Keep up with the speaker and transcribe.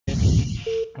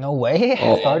No way.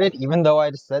 Oh. It started even though I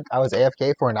just said I was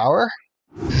AFK for an hour?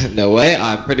 No way.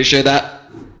 I'm pretty sure that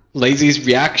Lazy's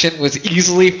reaction was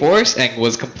easily forced and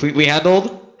was completely handled.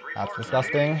 That's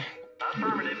disgusting.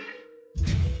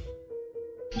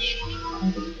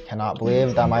 Cannot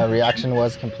believe that my reaction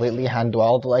was completely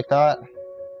hand-dwelled like that.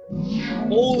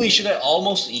 Holy shit, I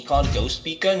almost econ Ghost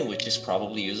Beacon, which is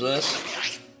probably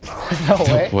useless. No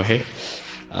way. No way.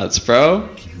 That's pro.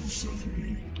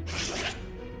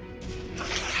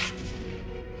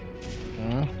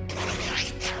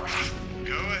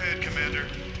 Go ahead, Commander.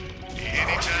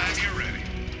 Anytime you're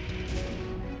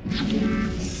ready.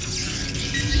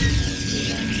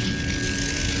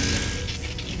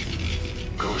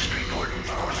 Ghost reporting.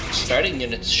 Starting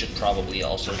units should probably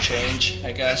also change,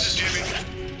 I guess. Jimmy.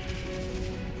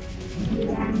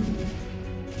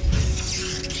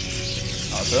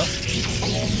 Also,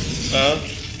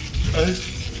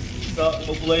 I'm not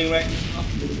playing right now.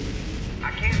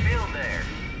 I can't build there.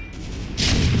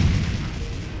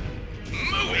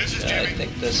 This is I Jimmy.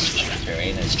 think this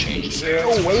terrain has changed here. no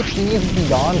way, Peeny's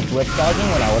beyond blitz dodging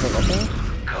when I wasn't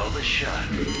looking. Call the shot.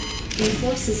 Your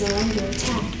forces are under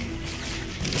attack.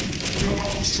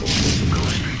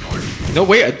 Ghost reporting. No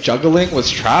way, a juggling was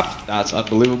trapped? That's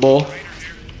unbelievable.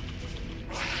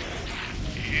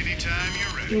 Anytime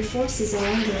you're ready. Your forces are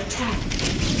under attack.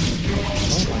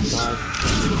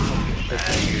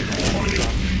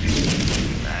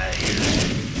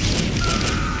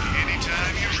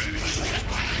 Anytime you're ready.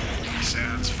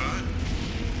 Sounds fun.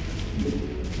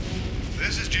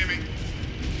 This is Jimmy.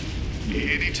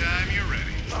 Anytime you're ready.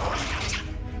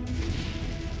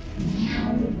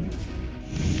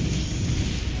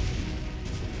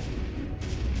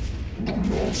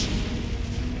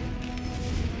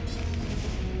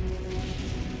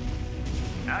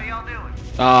 How y'all doing?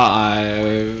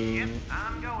 I'm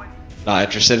I'm going. not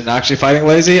interested in actually fighting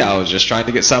Lazy. I was just trying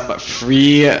to get some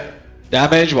free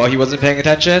damage while he wasn't paying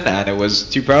attention, and it was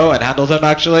too pro and handled him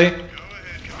actually. Go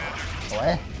ahead, Commander.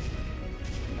 Away.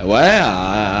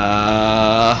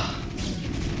 Well,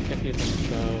 If you think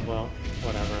so, well,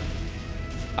 whatever.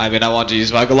 I mean, I want to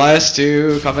use my Goliath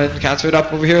to come and cancel it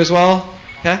up over here as well.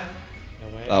 Okay, No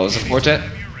way. that was important.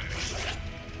 You're ready.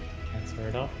 Answer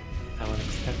it up. How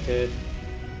unexpected.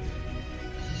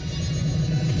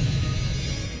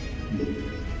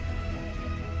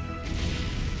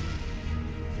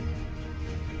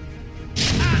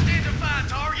 Identify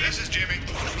target. This is Jimmy.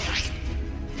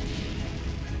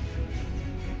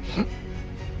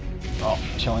 Oh,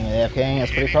 chilling and AFKing is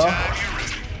pretty pro. Anytime you're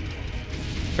ready.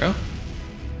 Bro,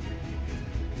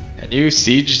 and you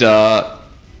siege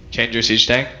change your siege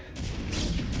tank.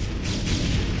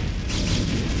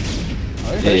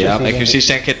 Yeah, make your siege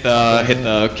tank hit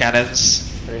the cannons.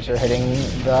 Pretty sure hitting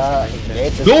the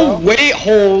gates is No pro. way!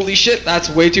 Holy shit, that's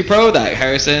way too pro. That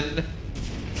Harrison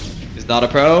is not a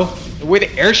pro. The way the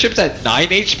airship's at 9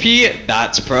 HP,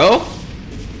 that's pro.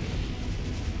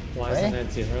 Why isn't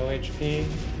it 0 HP?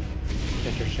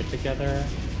 Get your shit together.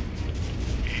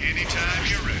 Anytime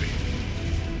you're ready.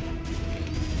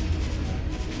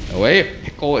 No way,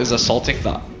 Pickle is assaulting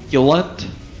the Eland,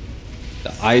 the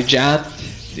Ijan,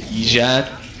 the Ejan,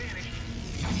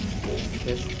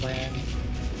 This plan.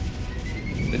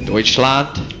 the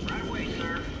Deutschland.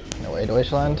 No way,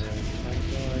 Deutschland.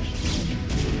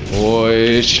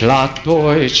 Deutschland,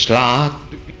 Deutschland,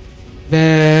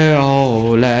 mehr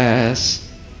or less.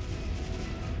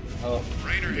 Oh,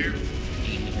 Rainer here.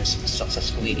 Peeny has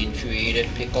successfully infuriated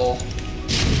Pickle.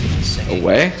 No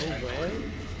way.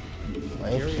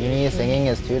 Wait, Peeny singing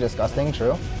is too disgusting,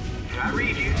 true. I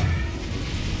read you.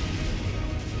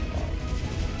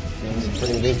 Seems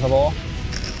pretty reasonable.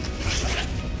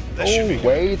 This should be Oh,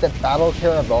 wait, the Battle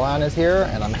Caravellan is here,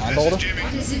 and I'm This is handled. Jimmy.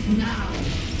 Is it now?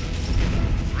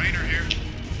 Rainer here.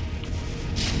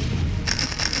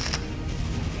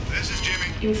 This is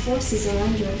Jimmy. Your forces are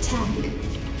under attack.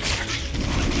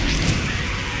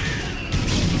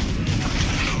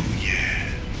 Oh yeah.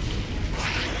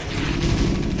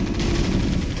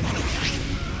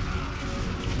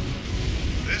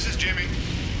 This is Jimmy.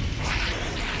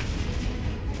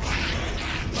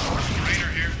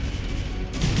 Rainer here.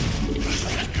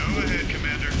 Go ahead,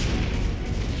 Commander.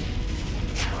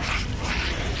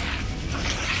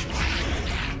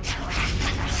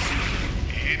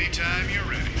 Anytime you're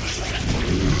ready.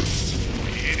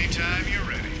 Anytime you're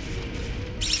ready.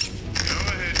 Go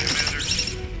ahead, Commander.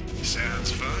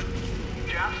 Sounds fun.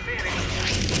 Job finished.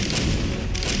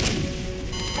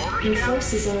 Orders Your down.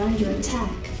 forces are under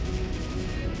attack.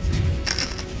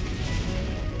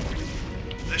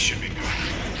 This should be good.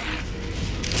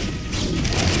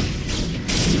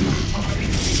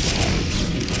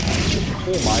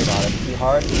 Oh my god, it's too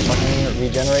hard. Fucking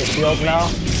regenerate shields now.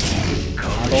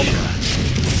 Handled.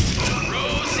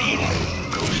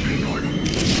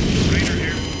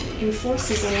 Your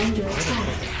forces are under attack.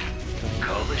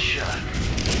 Call the shot.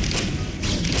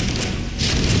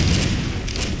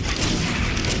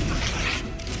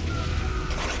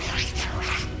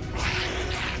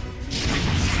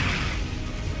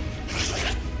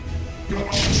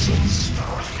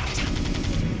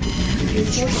 Your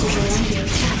forces are under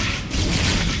attack.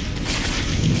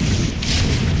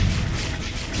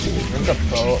 There's a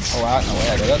pro. Oh wow, no way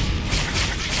I did it.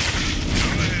 Go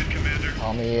ahead, Commander.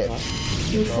 Tell me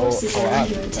Your pro forces are Oat,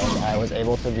 under because attack. I was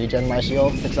able to regen my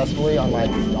shield successfully on my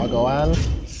dog OM. Wait,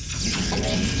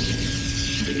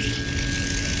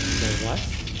 what?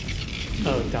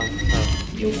 Oh, down. Oh.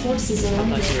 Your forces are I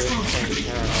under thought you were attack. saying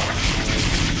Paragon.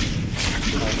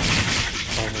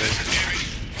 This is Jimmy.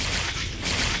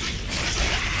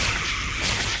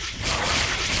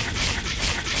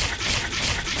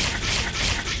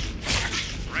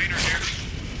 Rainer here.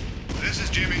 This is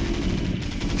Jimmy.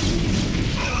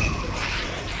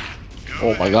 Go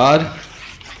Oh my ahead. god.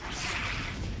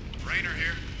 Rainer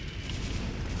here.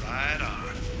 Right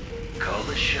on. Call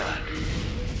the shot.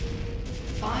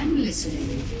 I'm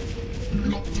listening.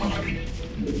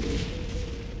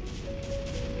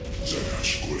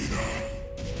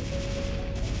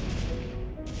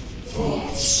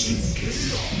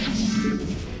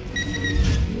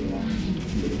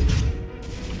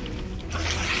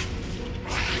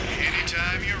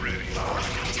 Anytime you're ready.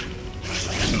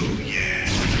 Oh yeah.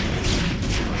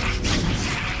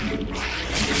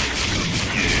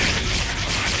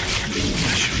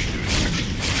 This should be good.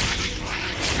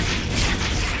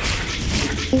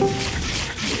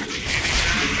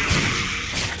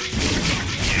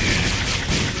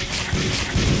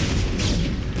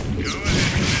 Go ahead,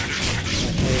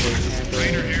 Commander.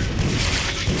 Rainer here.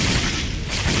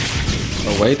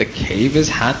 The way the cave is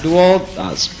hand-walled,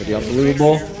 that's pretty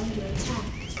unbelievable. Your forces are under attack.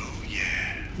 Oh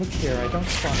yeah. Look here, I don't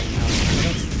spawn a town. I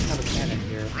don't have a cannon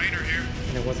here, Rainer here.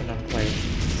 and it wasn't unplayed.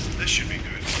 This should be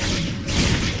good.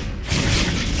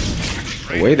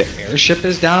 The way the airship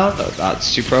is down,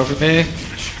 that's too pro for me.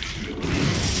 This should be good.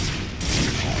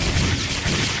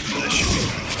 This should be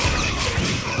good.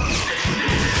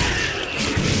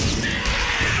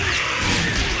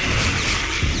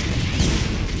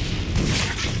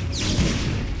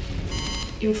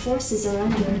 Your forces are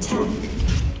under attack.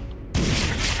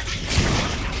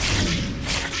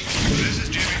 This is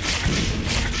Jimmy.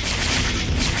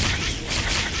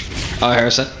 Oh,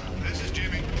 Harrison. This is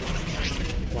Jimmy.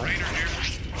 What? Rainer here.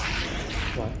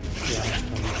 What? Yeah.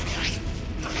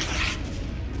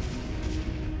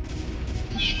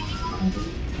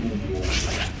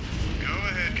 Go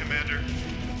ahead, Commander.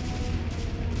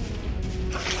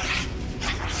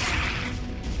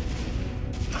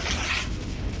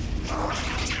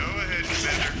 Go ahead,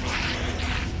 Commander.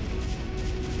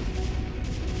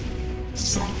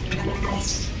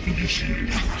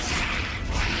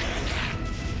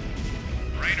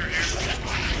 Rainer here.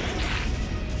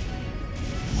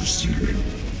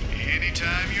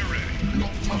 Anytime you're ready.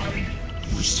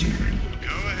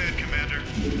 Go ahead, Commander.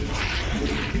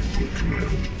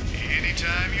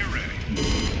 Anytime you're ready.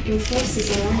 Your forces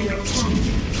are under attack.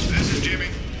 This is Jimmy.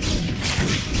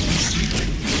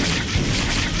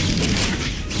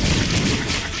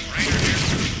 Rainer here.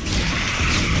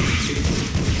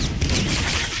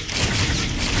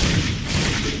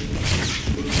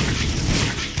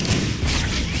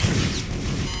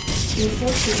 Your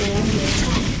forces are under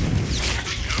attack.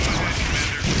 Go ahead,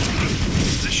 Commander.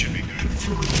 This should be good.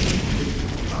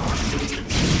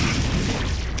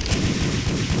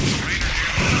 Rainer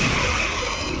here.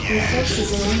 Your forces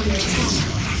are under attack.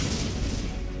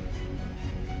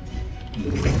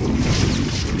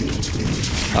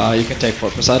 You can take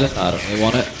Fort Poseidon. I don't really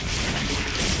want it.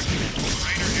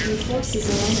 Your forces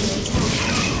are under attack.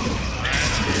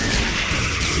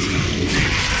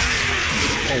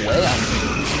 No way, I'm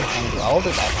well, is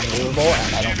that unbelievable,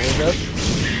 and I don't believe this.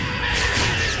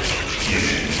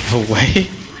 No way.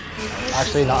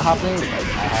 Actually not happening because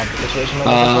I have the situation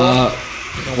under control.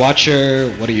 You can watch your.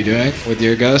 What are you doing with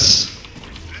your ghosts?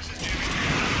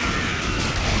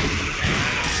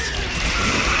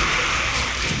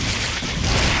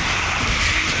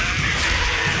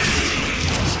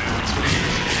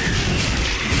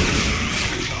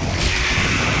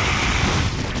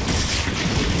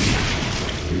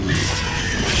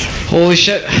 Holy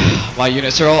shit, my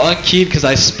units are all unkeyed because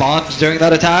I spawned during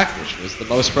that attack, which was the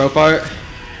most pro part.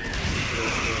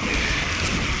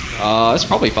 It's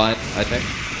probably fine, I think.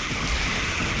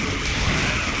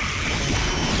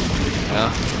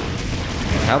 Yeah.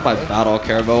 have my battle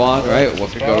carbo on, right?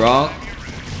 What could go wrong?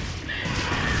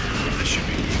 This should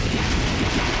be good.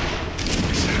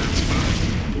 Sounds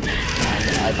fun.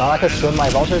 I thought I could swim my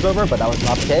vultures over, but that was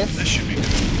not the case. This should be good.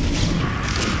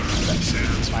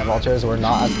 Sounds My fun. vultures were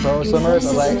not as pro swimmers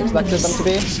as I expected them to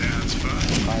be. Sounds fun.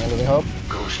 Finding a losing hope.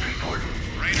 Ghost reporting.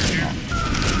 Rainer here.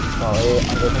 Slowly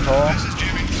under control. This is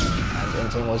Jimmy. And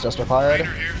inting was just required.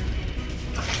 Rainer here.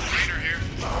 Rainer here.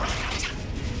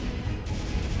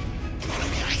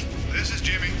 This is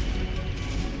Jimmy.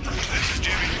 This is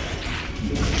Jimmy.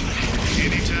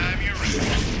 Anytime you're ready.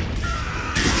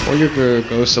 Or your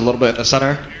ghost a little bit in the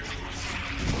center.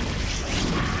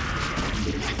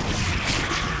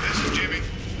 This is Jimmy.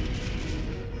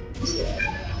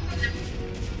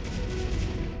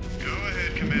 Go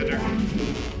ahead, Commander.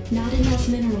 Not enough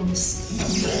minerals.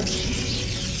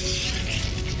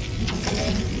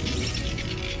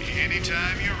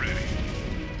 Anytime you're ready.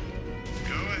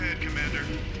 Go ahead, Commander.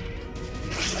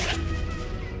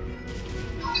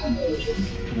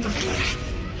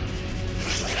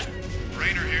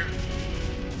 Rainer here.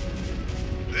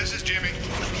 This is Jimmy.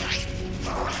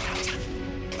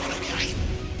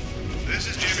 This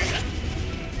is Jimmy.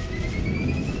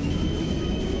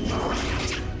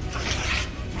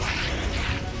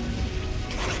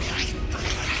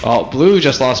 Well, blue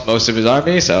just lost most of his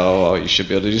army, so you should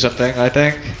be able to do something, I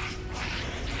think. Go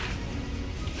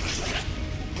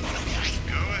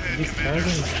ahead, These Commander.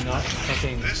 paladins not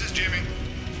fucking. This is Jimmy.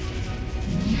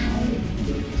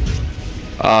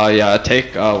 Yeah,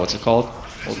 take, what's it called?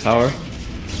 Cold Tower?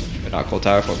 Or not Cold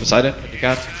Tower, for Poseidon, if you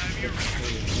can.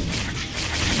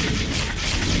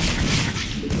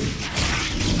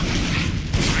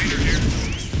 Rainer here.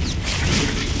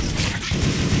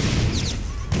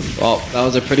 Well, that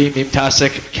was a pretty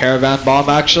meme-tastic caravan bomb,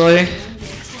 actually.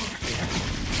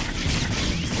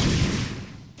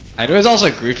 And it was also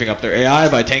griefing up their AI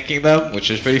by tanking them, which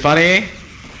is pretty funny.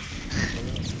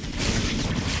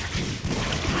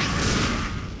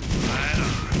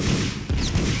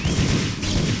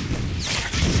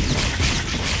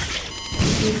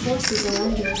 Your forces are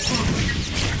under attack.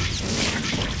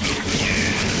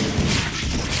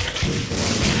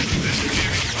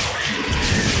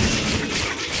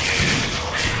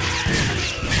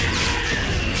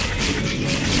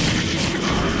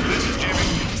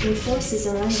 Your forces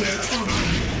are under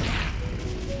attack.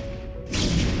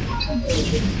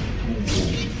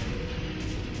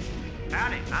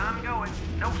 Howdy, I'm going.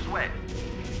 No sweat.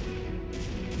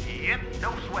 Yep,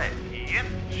 no sweat. Yep,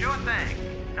 sure thing.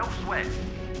 No sweat.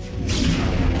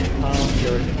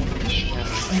 You're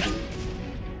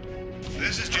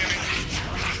This is Jimmy.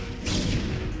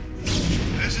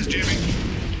 This is Jimmy.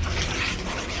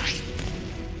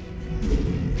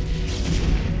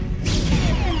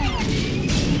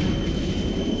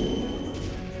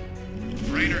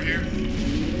 Rainer here.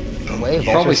 The way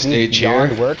Probably vultures stage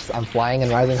beyond here. works, I'm flying in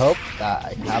Rising Hope.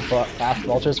 I have fast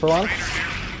vultures for once. Rainer here.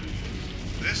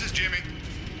 This is Jimmy.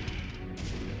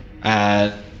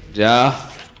 And, yeah.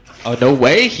 Oh, no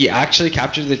way, he actually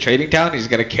captured the trading town, he's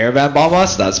gonna caravan bomb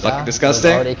us? That's fucking Yeah, disgusting.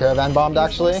 it was already caravan bombed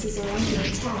actually. Forces are under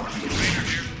attack. Rainer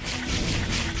here.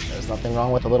 There's nothing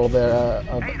wrong with a little bit of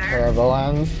Hey there.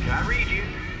 caravans. I read you.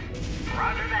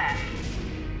 Roger that.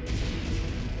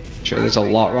 Sure, there's a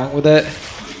lot wrong with it.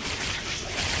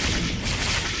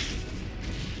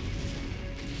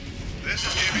 This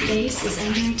is Jimmy. Base is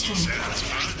under attack. Sounds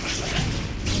fun.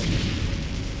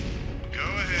 Go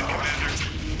ahead, Commander.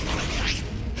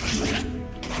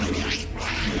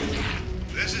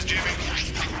 This is Jimmy.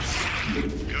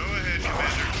 Go ahead,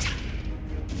 Commander.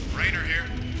 Rainer here.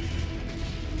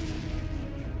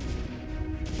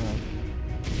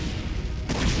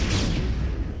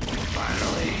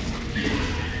 Finally.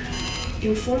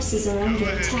 Your forces are Go under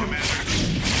ahead, attack. Commander.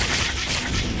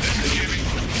 This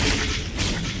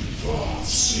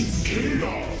is Jimmy.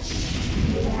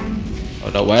 Oh,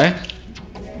 no way.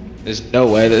 There's no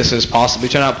way this is possibly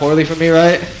turn out poorly for me,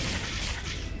 right?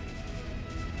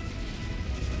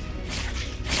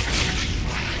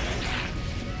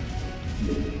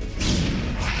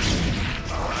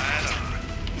 Right on.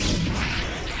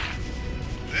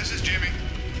 This is Jimmy.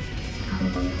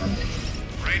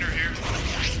 Rainer here.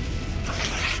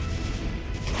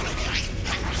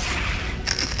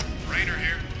 Rainer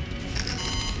here.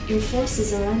 Your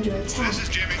forces are under attack. This is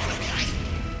Jimmy.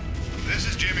 This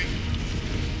is Jimmy.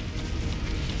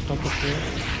 Don't push here.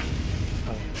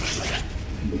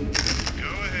 Go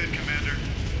ahead, Commander.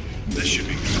 This should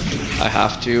be good. I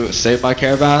have to save my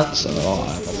caravan, so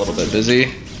I'm a little bit busy.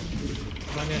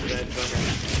 Run in, red, run in.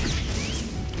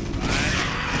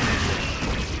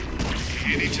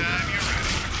 Anytime you're ready.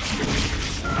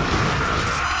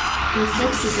 Your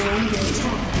forces are under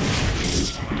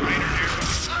attack.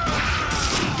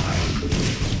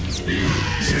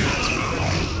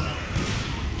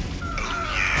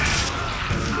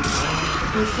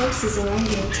 Your forces are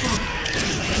under attack.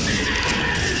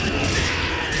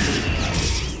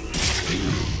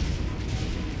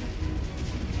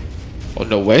 Oh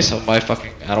no way, some of my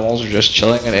fucking animals are just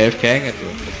chilling and AFKing and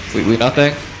doing completely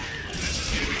nothing.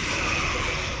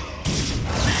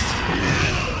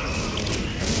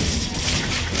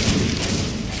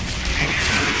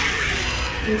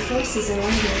 Your forces are under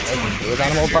attack. Those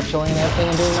animals stop chilling and everything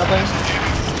and doing nothing?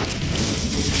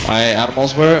 My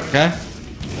animals were, okay?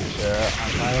 Sure,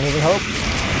 I'm trying to losing hope.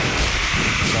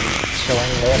 Some chilling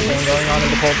and everything going on in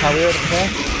the cold tower, okay?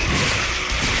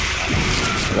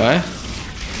 Why?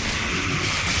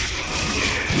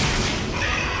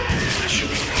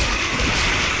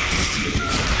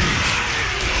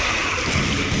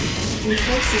 Your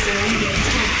forces are under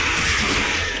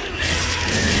attack.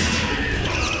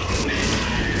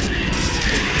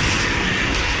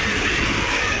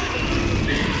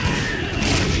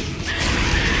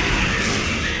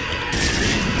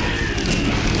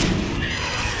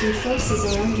 Your forces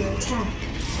are under attack.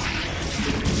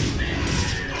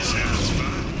 Sounds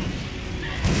fun.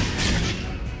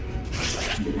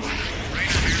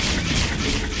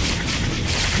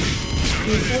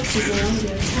 Your forces are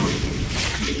under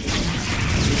attack.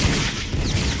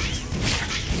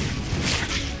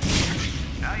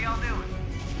 How y'all doing?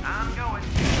 I'm going.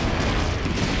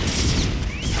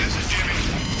 This is Jimmy.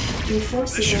 Your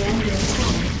forces are under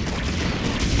attack.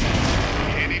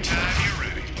 Anytime you're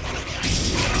ready.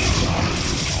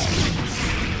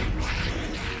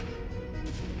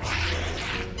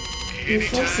 Your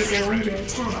forces are under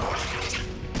attack.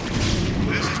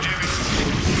 This is Jimmy.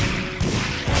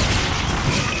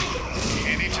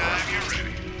 Anytime you're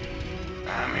ready.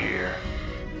 I'm here.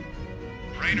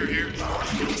 Rainer here.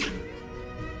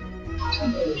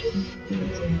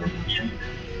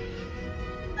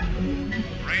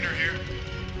 Rainer here.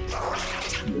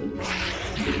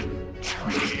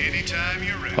 Anytime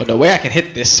you're ready. Oh no way, I can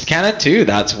hit this cannon too?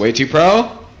 That's way too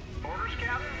pro. Orders,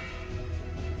 Captain?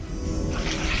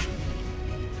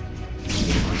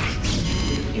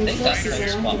 I Your think that forces tank are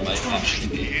spot under might attack. actually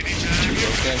be Anytime you're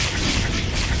broken.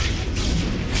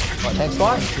 What tank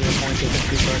spot? Your point isn't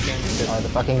too broken. The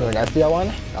fucking Lunestia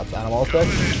one? That's the animal stick.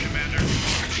 ready, Commander.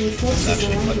 Your forces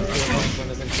are under Your attack. one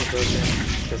isn't too broken.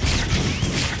 Just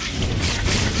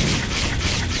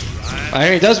I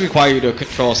mean, it does require you to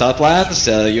control Southlands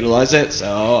to utilize it,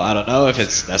 so I don't know if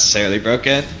it's necessarily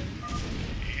broken.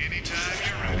 Anytime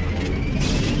you're ready.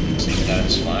 So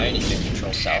that's fine. You can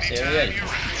control south area. You can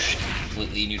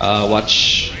completely neutral.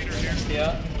 Watch.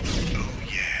 Yeah,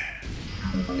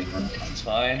 Oh yeah. that's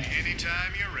fine.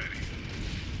 Anytime you're ready.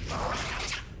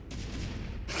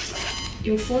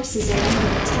 Your forces are under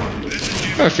attack. This is I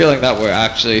Jimmy. have a feeling that we're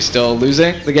actually still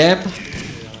losing the game.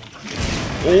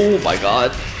 Oh my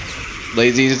god.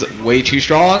 Lazy's way too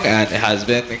strong and has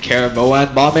been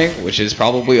Karamoan bombing, which is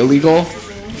probably illegal.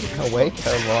 No way,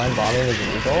 Caravan bombing is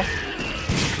illegal.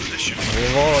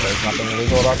 Illegal? There's nothing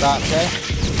illegal about that, okay?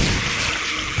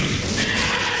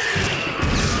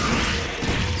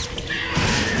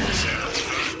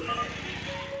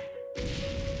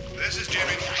 This is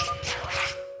Jimmy.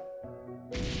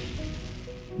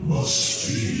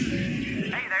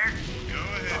 Hey there. Go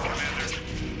ahead, Commander.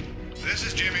 This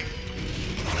is Jimmy.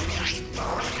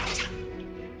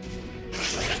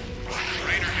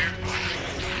 Rainer here.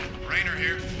 Rainer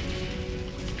here.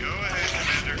 Go ahead,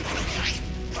 Commander.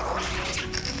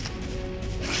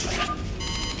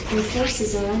 Your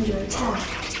forces are under attack.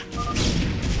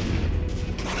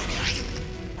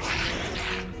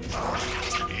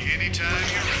 Anytime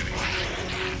you're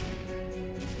ready.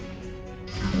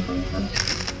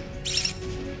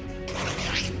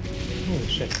 holy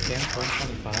shit, damn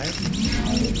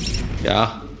 125?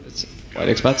 Yeah, it's quite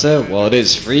expensive. Well, it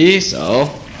is free, so.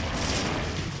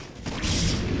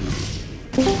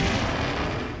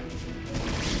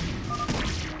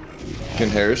 Can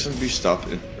Harrison be stop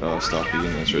being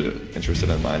interested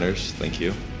in minors? Thank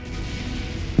you.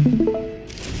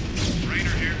 Rainer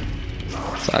here.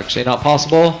 It's actually not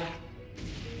possible.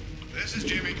 This is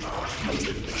Jimmy.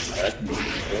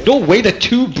 No way, the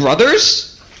two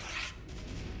brothers?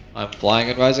 I'm flying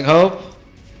in Rising Hope.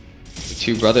 The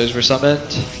two brothers were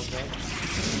summoned.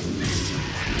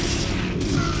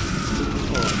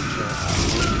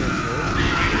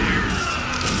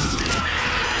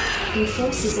 Your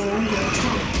forces are under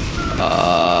attack.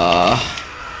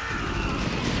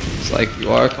 It's like you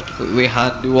are completely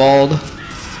hand-dueled.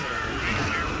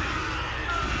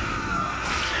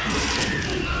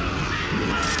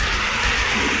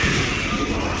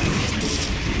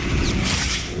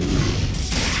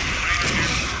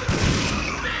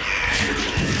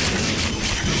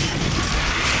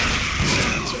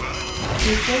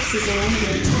 forces are under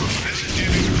attack. This is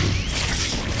Jimmy.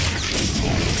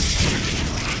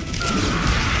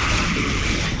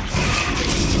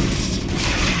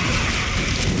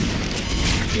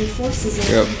 Your forces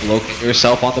are You're blocking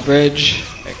yourself on the bridge,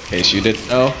 in case you didn't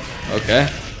know. Okay.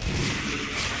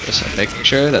 Just making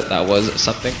sure that that was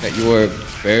something that you were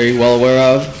very well aware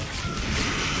of.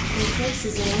 Your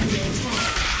forces are under attack.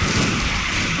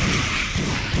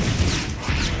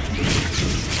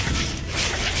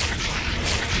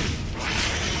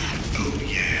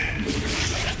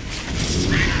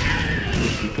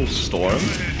 People storm. Go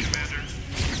ahead, Commander.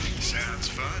 Sounds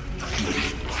fun.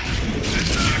 This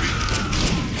is Jimmy.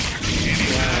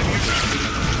 Anytime you're ready.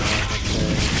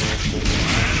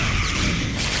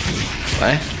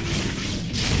 What?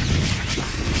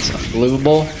 It's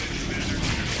unbelievable.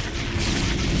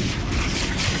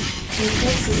 Your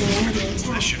forces are under This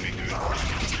attack. should be good.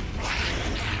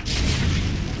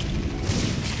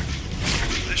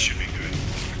 This should be good.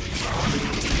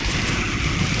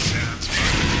 Sounds fun.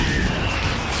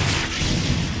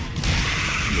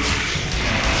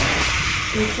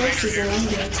 Your forces are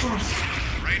under attack.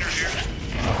 Rainer here.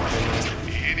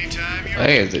 Anytime you're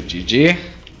Hey, is it GG? Anytime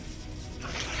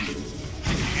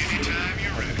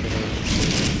you're ready.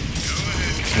 Go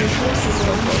ahead, Your forces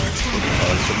are under attack.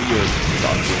 Some of your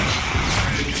doctrines.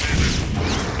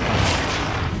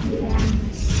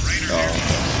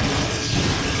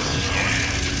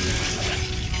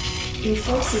 Your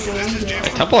forces are under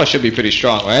attack. Temple should be pretty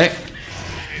strong, right?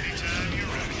 anytime you're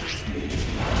ready.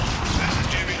 This is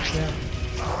Jimmy.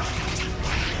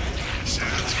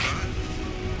 Sounds fun.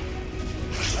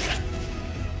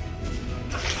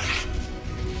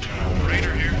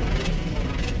 Rainer here.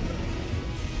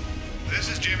 This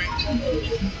is Jimmy.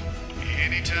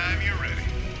 Anytime you're ready.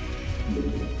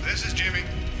 This is Jimmy.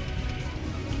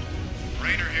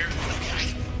 Rainer here.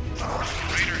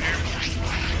 Rainer here.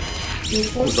 Your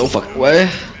forces No fucking way.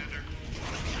 Commander.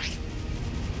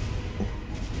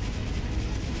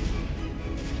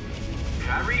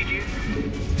 I read you.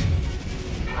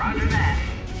 Roger that.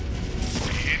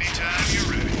 Anytime you're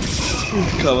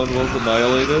ready. Commonwealth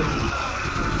annihilated.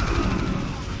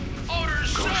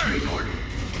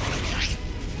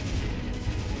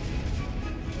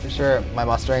 Pretty sure my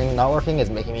mustering not working is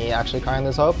making me actually cry in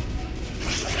this hope.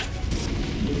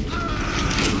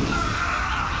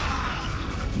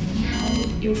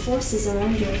 Your forces are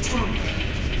under attack.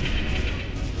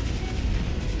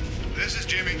 This is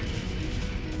Jimmy.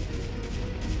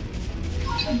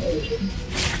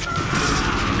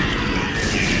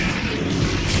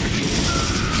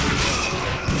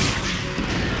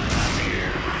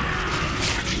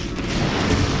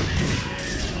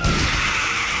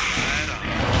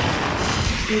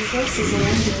 Your forces are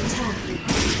under attack.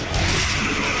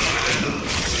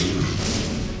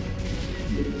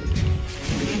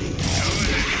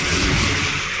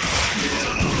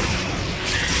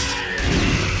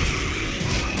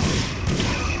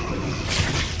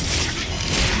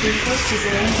 Your forces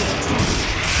are under attack.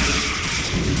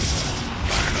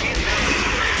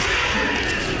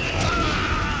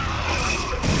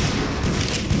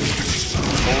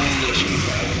 Holy shit,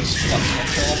 bro. This fucking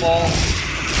unbelievable.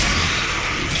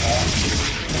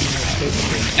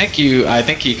 I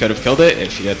think he could have killed it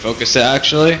if he had focused it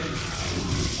actually.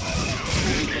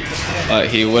 But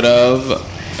he would have.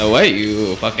 No way,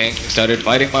 you fucking started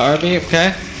fighting my army,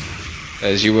 okay?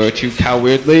 Because you were too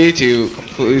cowardly to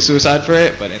completely suicide for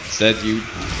it, but instead you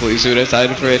completely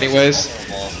suicided for it anyways.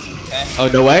 Okay? Oh,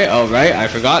 no way? Oh, right, I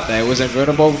forgot that it was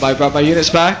invulnerable when I brought my units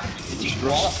back. You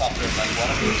helicopter like one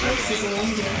of Your these forces are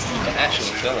under you attack. can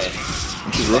actually kill it.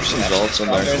 Just rush some zealots on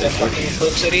there. Stronger than fucking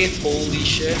Eclipse City. Holy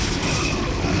shit.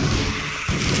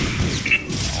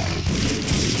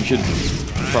 You should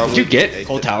probably. Did you get take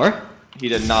Cold it. Tower? He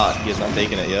did not. He has not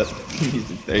taken it yet.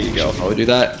 There you go. I would do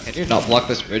that. Can you not block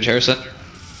this bridge, Harrison?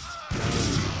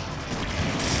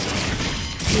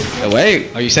 No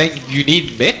way. Are you saying you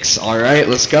need mix? Alright,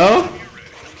 let's go.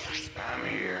 I'm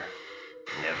here.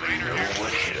 Never know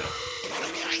what hit.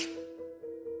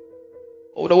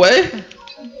 Oh, no way.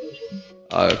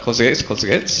 Close the gates, close the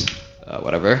gates.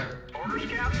 Whatever. Orders,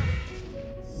 Captain?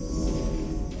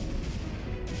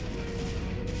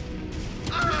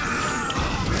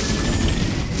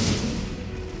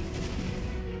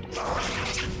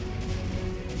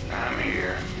 I'm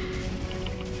here.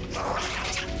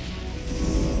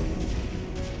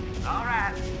 All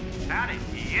right. Howdy.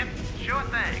 Yep, sure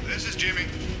thing. This is Jimmy.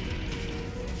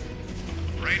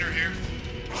 Rainer here.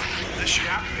 This should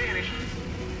Job finished.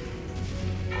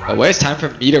 No way, it's time for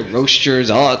me to roast your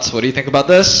zealots. What do you think about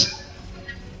this?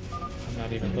 I'm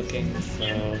not even looking,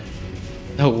 so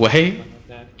No way.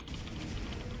 that.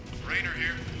 Rainer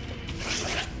here.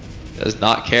 Does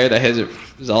not care that his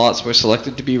zealots were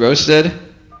selected to be roasted.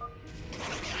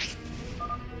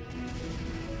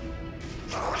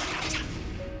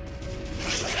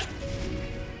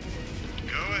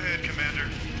 Go ahead, Commander.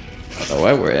 I don't know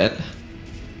where we're in.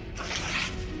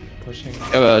 Pushing. You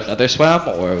have another swam,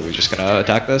 or are we just gonna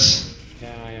attack this? Yeah,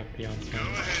 I have beyond Go swim.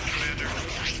 ahead, Commander.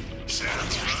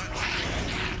 Sounds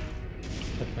fun.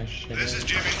 Put my shit This is in.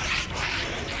 Jimmy.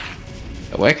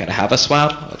 No way, can I have a swam?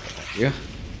 Oh, thank you.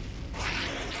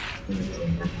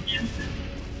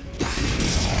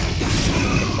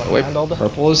 Oh, wait, Handled.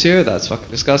 purple is here? That's fucking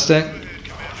disgusting.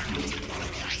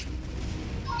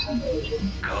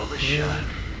 Call the shot.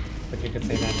 But you could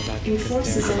say that about Your because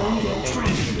forces they're are under all attack.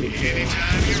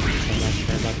 Anytime you're ready. I'm not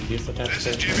sure about the use of that This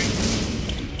is shit.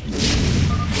 Jimmy.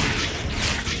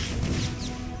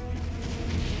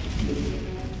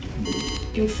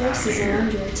 Your forces are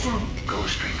under attack.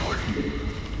 Ghost report.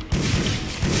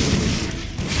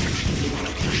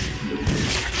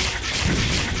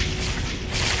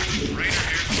 Raider here.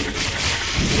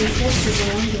 Your forces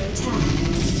are under attack.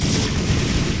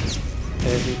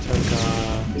 They took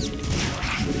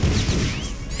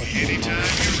Anytime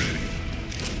you're ready.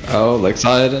 Oh,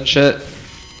 lakeside and shit. Your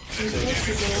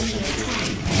forces are under attack.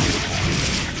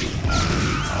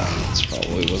 This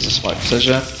probably was a smart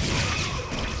decision.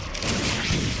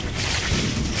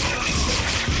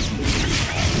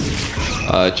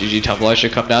 GG Temple, I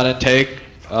should come down and take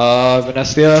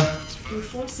Venestia. Your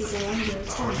forces are under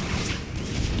attack.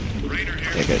 Raider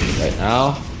here. Take it right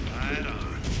now. Right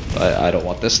on. But I don't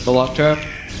want this in the long term.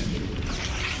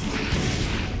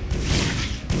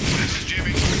 This is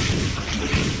Jimmy.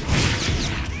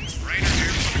 Raider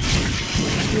here.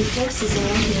 Your forces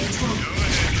are under attack. Go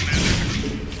ahead,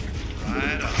 Commander.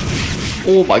 Right on.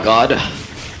 Oh my god. Go ahead,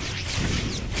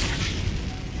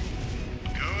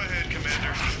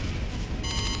 Commander.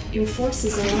 Your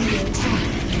forces are under attack.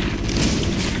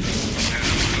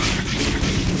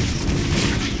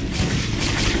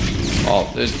 Oh,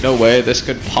 there's no way this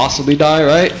could possibly die,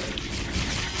 right? Your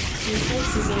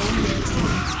forces are under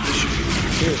attack.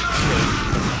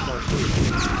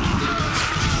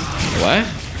 What?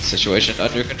 Situation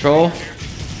under control.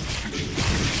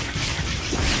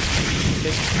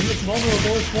 It's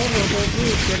vulnerable,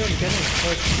 please get in,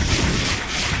 push.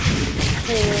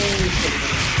 Holy shit.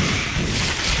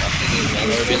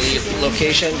 Vulnerability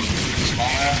location.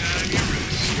 Smaller.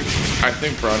 I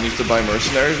think Braun needs to buy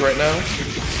mercenaries right now.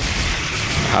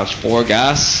 I have 4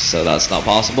 gas, so that's not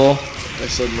possible. I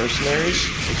said mercenaries.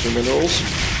 What's your minerals?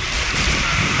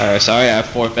 Sorry, I have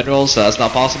 4 minerals, so that's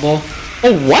not possible.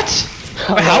 Oh, what?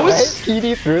 Wait, how Wait, is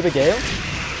PD through the game?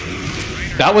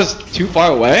 that was too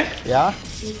far away? Yeah.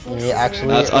 Your You forces are actually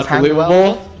That's timed unbelievable.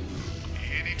 well.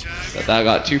 Anytime. That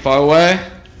got too far away.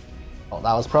 Oh,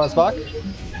 that was pro as fuck.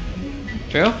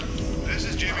 True? This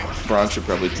is Jimmy. Braun should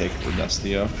probably take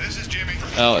Venestia. This is Jimmy.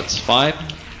 No, it's fine. Go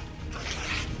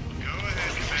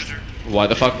ahead, Commander. Why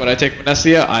the fuck would I take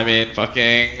Venestia? I mean,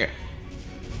 fucking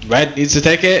red needs to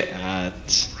take it, and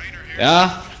Raider here.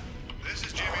 yeah. This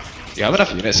is Jimmy. You have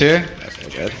enough units here? Okay,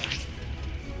 good.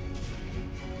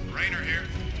 Raider here.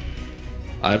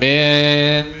 I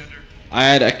mean, I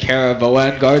had a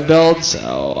Caravoan guard build,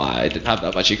 so I didn't have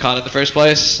that much econ in the first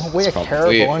place. Oh, wait, a It's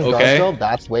probably Caravan guard okay. build?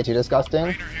 That's way too disgusting.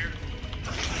 Raider here.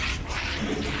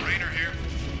 Raider here.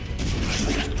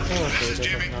 Oh, okay, this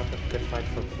was not a good fight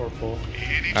for purple.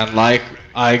 Anytime. And like,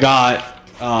 I got,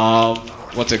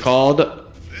 what's it called?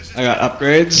 I got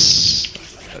upgrades,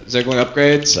 Zergling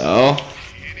upgrades, so,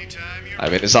 Anytime you're I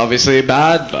mean, it's obviously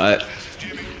bad, but This is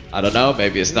Jimmy. I don't know,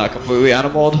 maybe it's not completely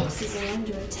animaled. forces are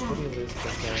under attack. What do you lose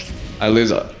this guy? I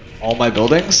lose all my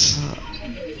buildings.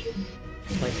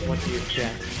 Like, what do you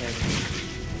get?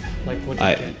 Like what do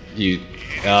you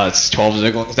get? It's 12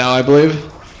 Zerglings now, I believe,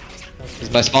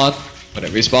 is my spawn, when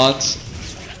it respawns.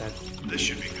 This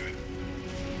should be good.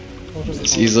 We'll just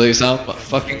It's call it- easily some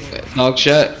fucking dog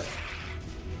shit.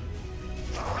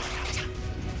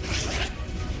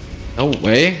 No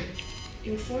way.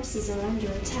 Your forces are under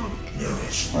attack.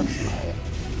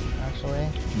 Actually.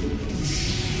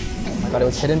 Oh my god, it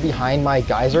was hidden behind my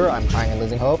geyser. I'm crying and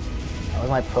losing hope. That was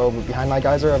my probe behind my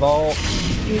geyser of all.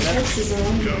 Your forces are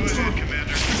under Go ahead, attack.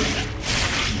 Commander.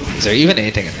 Is there even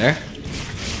anything in there?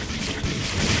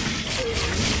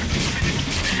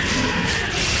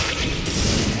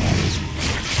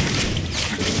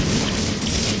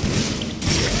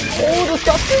 Oh,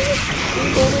 disgusting!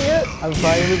 Keep holding it. I'm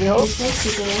crying and losing Your hope.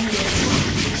 forces are under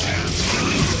attack.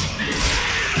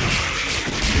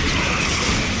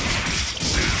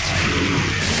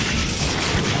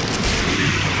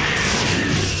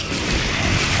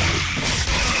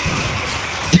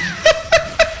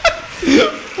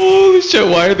 Holy shit,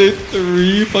 why are there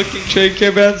 3 fucking train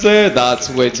caravans there? That's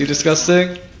way too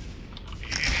disgusting.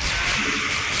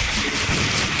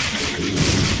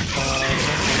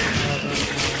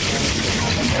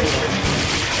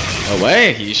 No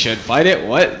way, he should fight it.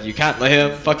 What? You can't let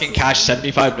him fucking cash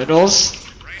 75 minerals?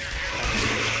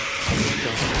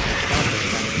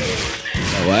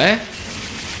 No way?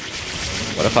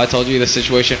 What if I told you the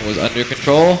situation was under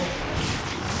control?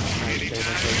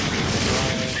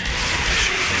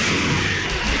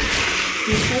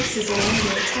 Your forces are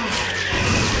under attack.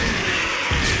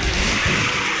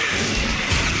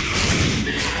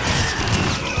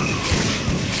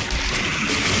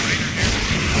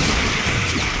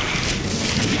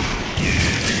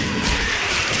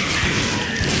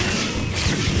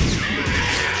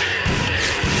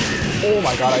 Oh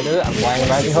my god, I did it. I'm flying a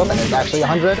Rising Hope, and it's actually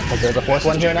 100, because there's a 4th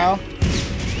one here now.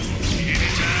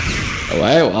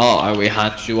 Alright, well, are we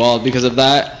hand you all because of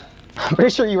that? I'm pretty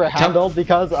sure you were handled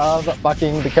because of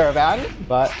fucking the caravan,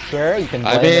 but sure, you can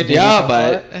blame I mean, the yeah, for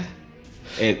but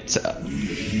it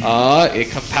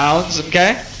compounds,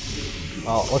 okay?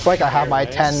 Well, looks like I have my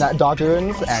 10 dodge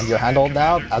runes, and you're handled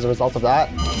now as a result of that.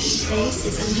 Base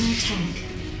is under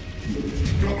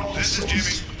attack. This is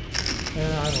Jimmy.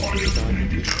 Yeah, I don't think so. Go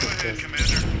ahead,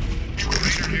 Commander.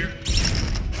 Trainer here.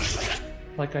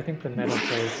 Like, I think the meta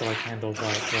plays to like handle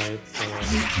that, right? So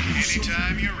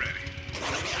Anytime you're ready.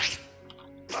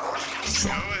 Go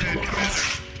ahead,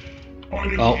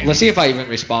 Commander. Well, let's see if I even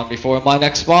respawn before my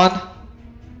next spawn.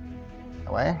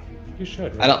 Away. you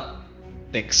should. I don't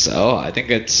think so. I think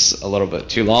it's a little bit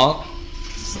too long. Go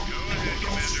ahead,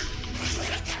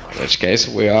 Commander. In which case,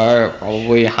 we are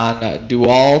probably hand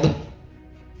dualed.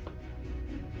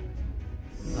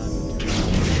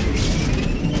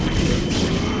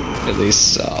 At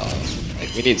least,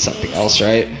 like, we need something else,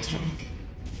 right?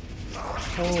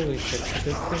 Holy shit, could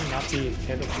this thing not be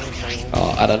hit of me by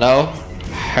I don't know.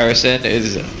 Harrison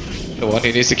is the one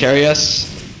who needs to carry us,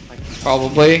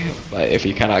 probably. But if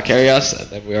he cannot carry us,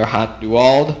 then we are hand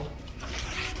dualed.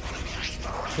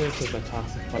 This is a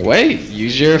toxic fucking- Wait,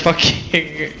 use your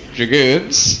fucking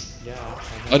dragoons. Yeah,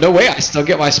 Oh no, wait, I still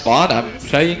get my spawn. I'm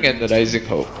playing in the Rising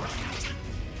Hope. Go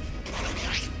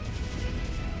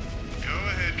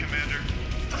ahead, Commander.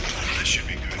 This should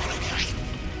be good.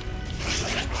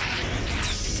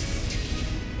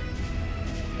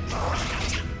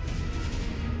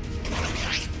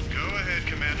 Go ahead,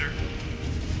 Commander.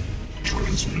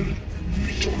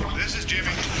 This is Jimmy.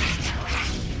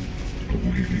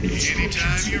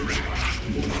 Anytime you're ready.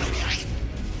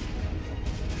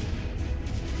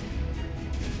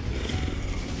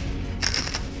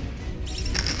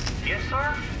 Yes,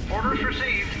 sir. Orders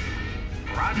received.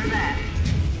 Roger that.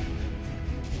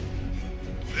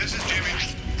 This is Jimmy.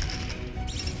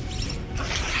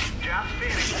 Job's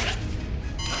finished.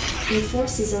 Your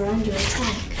forces are under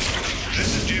attack.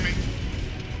 This is Jimmy.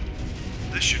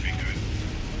 This should be good.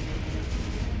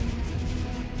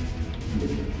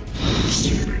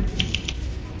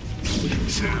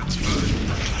 Sounds fun.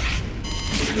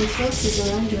 Your forces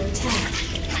are under attack.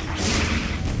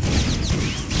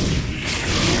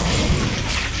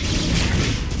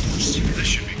 This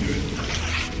should be good.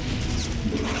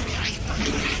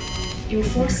 Your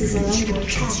forces are under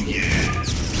attack.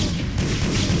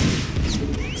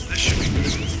 This should be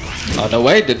good. Oh no,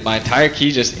 wait, did my entire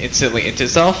key just instantly int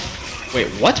itself? Wait,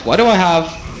 what? Why do I have...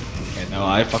 Okay, no,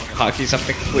 I fucking hotkey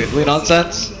something completely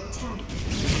nonsense.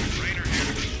 Trainer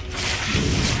here.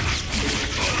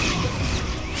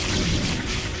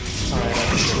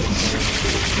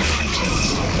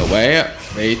 No way,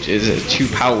 Rage is too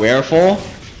powerful. Yeah, I don't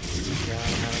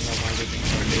know why they can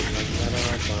do it like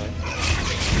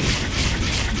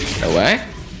that, No way.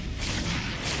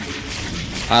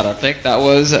 I don't think that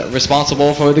was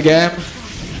responsible for the game.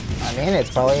 I mean, it's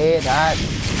probably that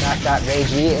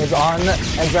Reiji is on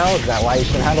Exile. Is that why you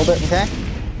should have handled it, okay?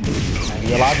 And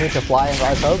you allowed me to fly in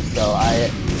Rise Hope, so I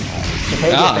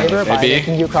paid you a favor by maybe.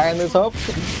 making you cry in this hope. Not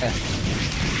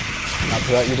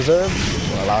to what you deserve,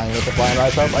 for allowing me to fly in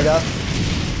Rise Hope, I guess.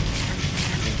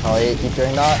 You probably keep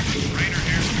doing that.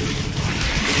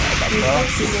 Your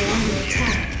forces are under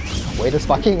attack. Wait, this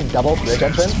fucking double bridge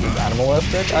entrance is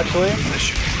animalistic, actually.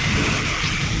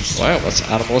 What? What's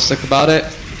animalistic about it?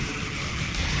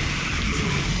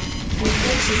 Your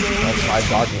forces are Let's under try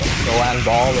dodging it. Go and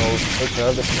ball will take care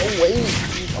of this. No way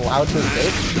he's allowed to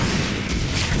escape.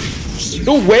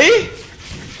 No way!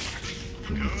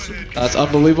 That's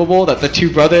unbelievable that the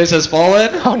two brothers has fallen.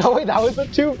 Oh no, wait, that was the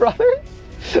two brothers?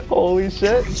 Holy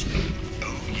shit.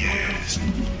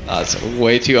 That's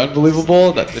way too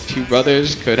unbelievable that the two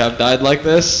brothers could have died like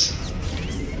this.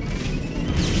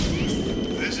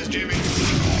 This is Jimmy.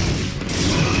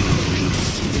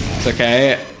 It's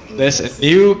okay. This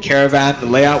new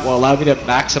caravan layout will allow me to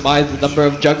maximize the number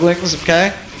of jugglings,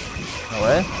 okay? No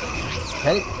way.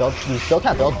 You still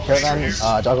can't build caravan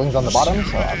jugglings on the bottom,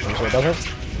 so I'm pretty sure it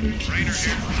doesn't. Trainer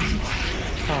here.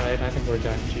 Alright, I think we're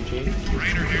done. GG.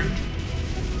 Trainer here.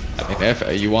 I mean,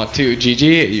 if you want to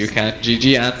GG, you can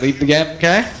GG and leave the game,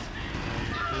 okay?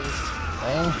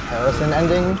 Dang, Harrison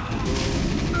ending.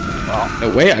 Well,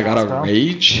 No way, I got a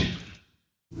rage.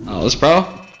 Oh, this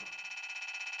bro.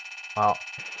 Wow.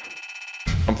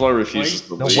 Templar refuses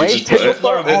to The leave. way Templar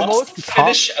Templar almost top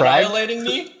finish frag. annihilating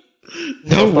me?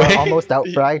 No way. Almost out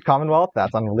frag Commonwealth.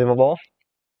 That's unbelievable.